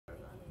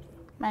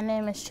My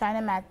name is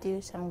China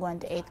Matthews. I'm going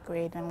to 8th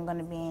grade. I'm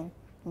going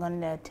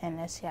to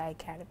attend SCI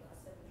Academy.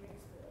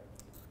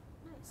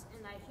 Nice.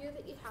 And I hear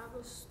that you have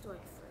a story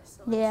for us.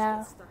 So Yeah.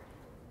 let's get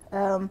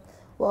started.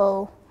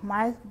 Well,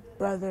 my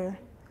brother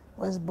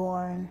was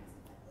born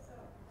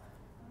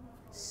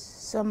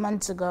some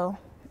months ago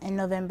in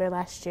November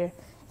last year,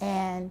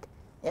 and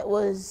it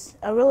was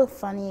a really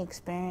funny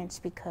experience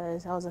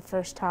because that was the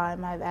first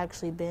time I've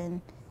actually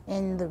been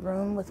in the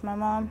room with my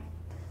mom.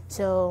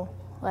 So,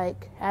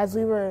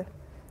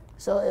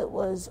 so it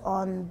was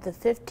on the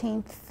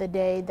 15th, the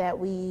day that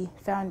we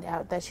found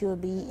out that she would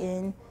be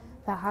in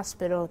the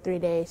hospital 3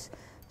 days.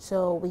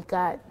 So we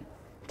got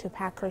to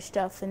pack her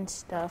stuff and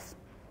stuff,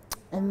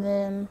 and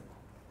then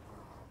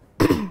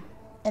on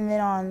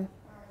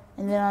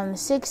the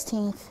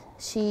 16th,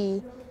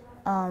 she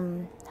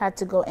had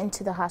to go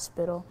into the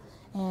hospital,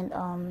 and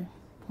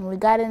when we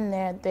got in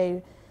there,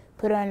 they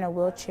put her in a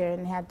wheelchair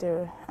and had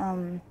to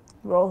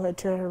roll her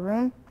to her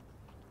room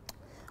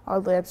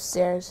all the way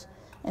upstairs.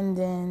 And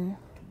then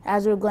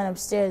as we were going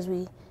upstairs,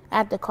 I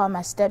had to call my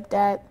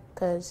stepdad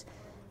because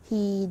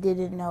he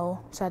didn't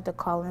know, so I had to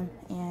call him.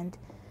 And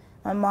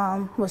my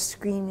mom was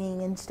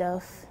screaming and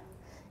stuff.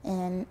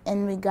 And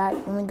when we got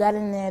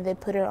in there, they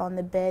put her on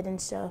the bed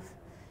and stuff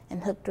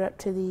and hooked her up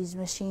to these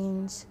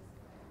machines.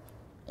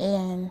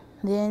 And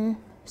then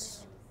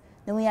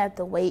we had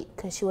to wait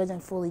because she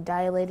wasn't fully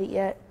dilated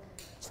yet.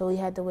 So we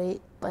had to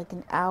wait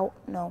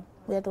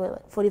we had to wait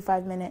like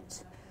 45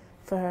 minutes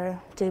for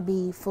her to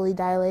be fully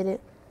dilated.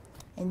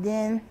 And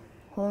then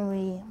when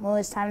it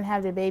was time to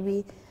have the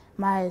baby,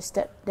 my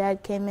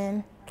stepdad came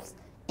in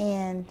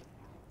and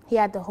he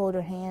had to hold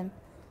her hand,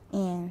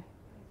 and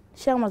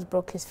she almost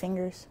broke his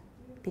fingers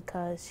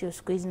because she was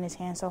squeezing his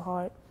hand so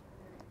hard.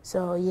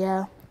 So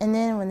yeah, and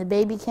then when the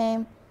baby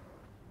came,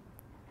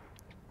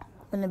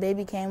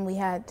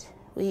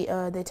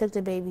 they took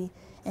the baby,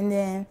 and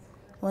then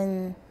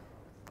when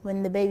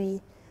the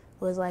baby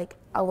was like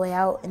all the way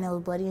out and it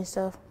was bloody and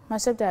stuff, my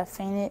stepdad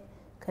fainted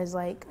because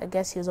I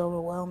guess he was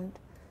overwhelmed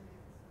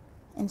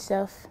and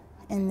stuff.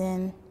 And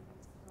then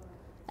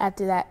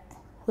after that,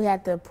 we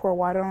had to pour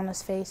water on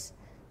his face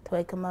to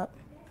wake him up.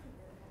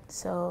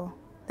 So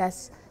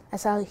that's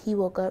how he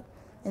woke up.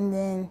 And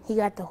then he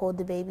got to hold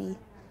the baby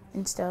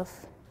and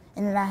stuff.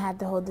 And then I had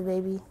to hold the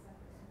baby.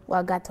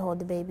 Well, I got to hold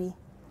the baby.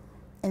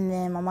 And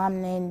then my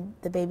mom named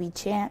the baby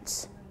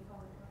Chance.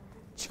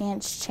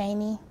 Chance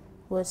Chaney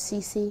was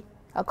Cece.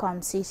 I'll call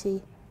him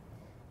Cece.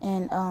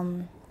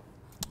 And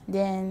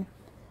then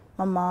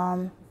my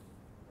mom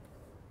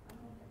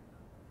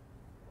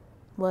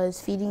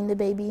was feeding the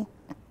baby.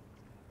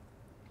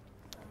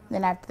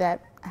 Then after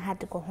that, I had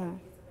to go home.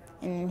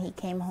 And then he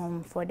came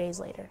home 4 days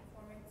later.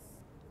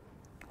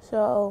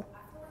 So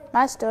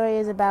my story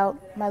is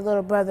about my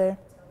little brother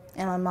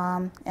and my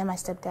mom and my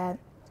stepdad.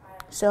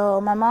 So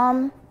my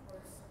mom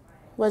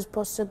was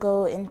supposed to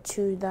go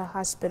into the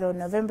hospital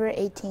November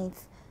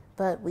 18th,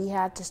 but we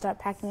had to start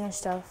packing her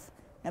stuff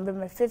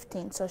November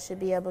 15th so she'll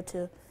be able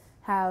to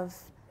have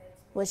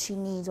what she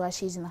needs while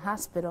she's in the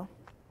hospital.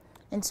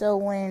 And so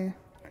when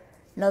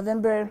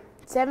November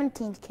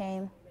 17th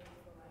came,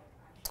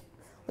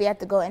 we had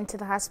to go into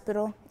the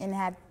hospital, and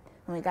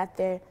when we got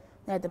there,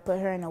 we had to put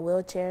her in a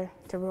wheelchair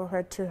to roll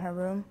her to her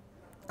room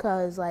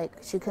because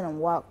she couldn't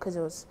walk because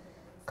it was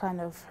kind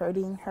of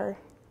hurting her.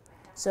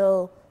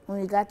 So when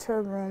we got to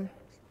her room,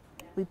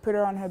 we put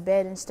her on her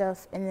bed and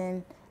stuff, and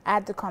then I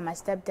had to call my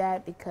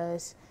stepdad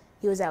because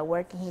he was at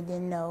work and he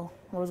didn't know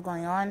what was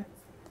going on.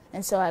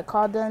 And so I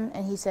called him,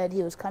 and he said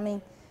he was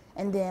coming.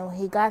 And then when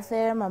he got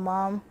there, my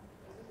mom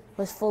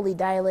was fully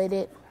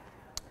dilated,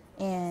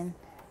 and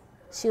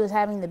she was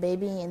having the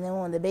baby. And then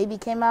when the baby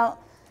came out,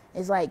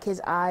 it's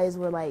his eyes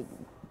were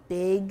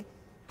big,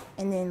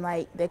 and then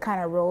they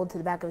kind of rolled to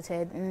the back of his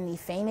head, and then he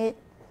fainted.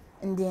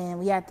 And then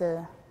we had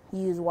to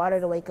use water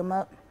to wake him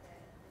up.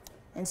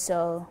 And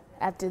so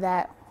after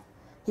that,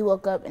 he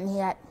woke up and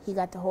he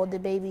got to hold the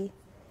baby.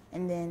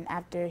 And then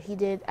after he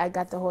did, I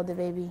got to hold the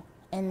baby.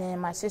 And then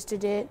my sister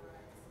did.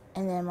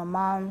 And then my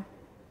mom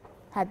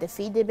had to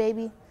feed the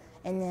baby.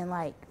 And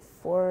then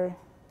 4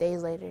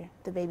 days later,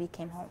 the baby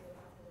came home.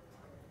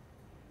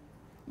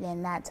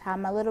 And that's how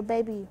my little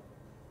baby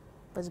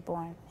was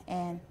born.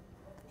 And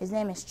his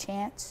name is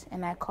Chance,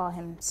 and I call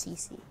him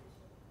Cece.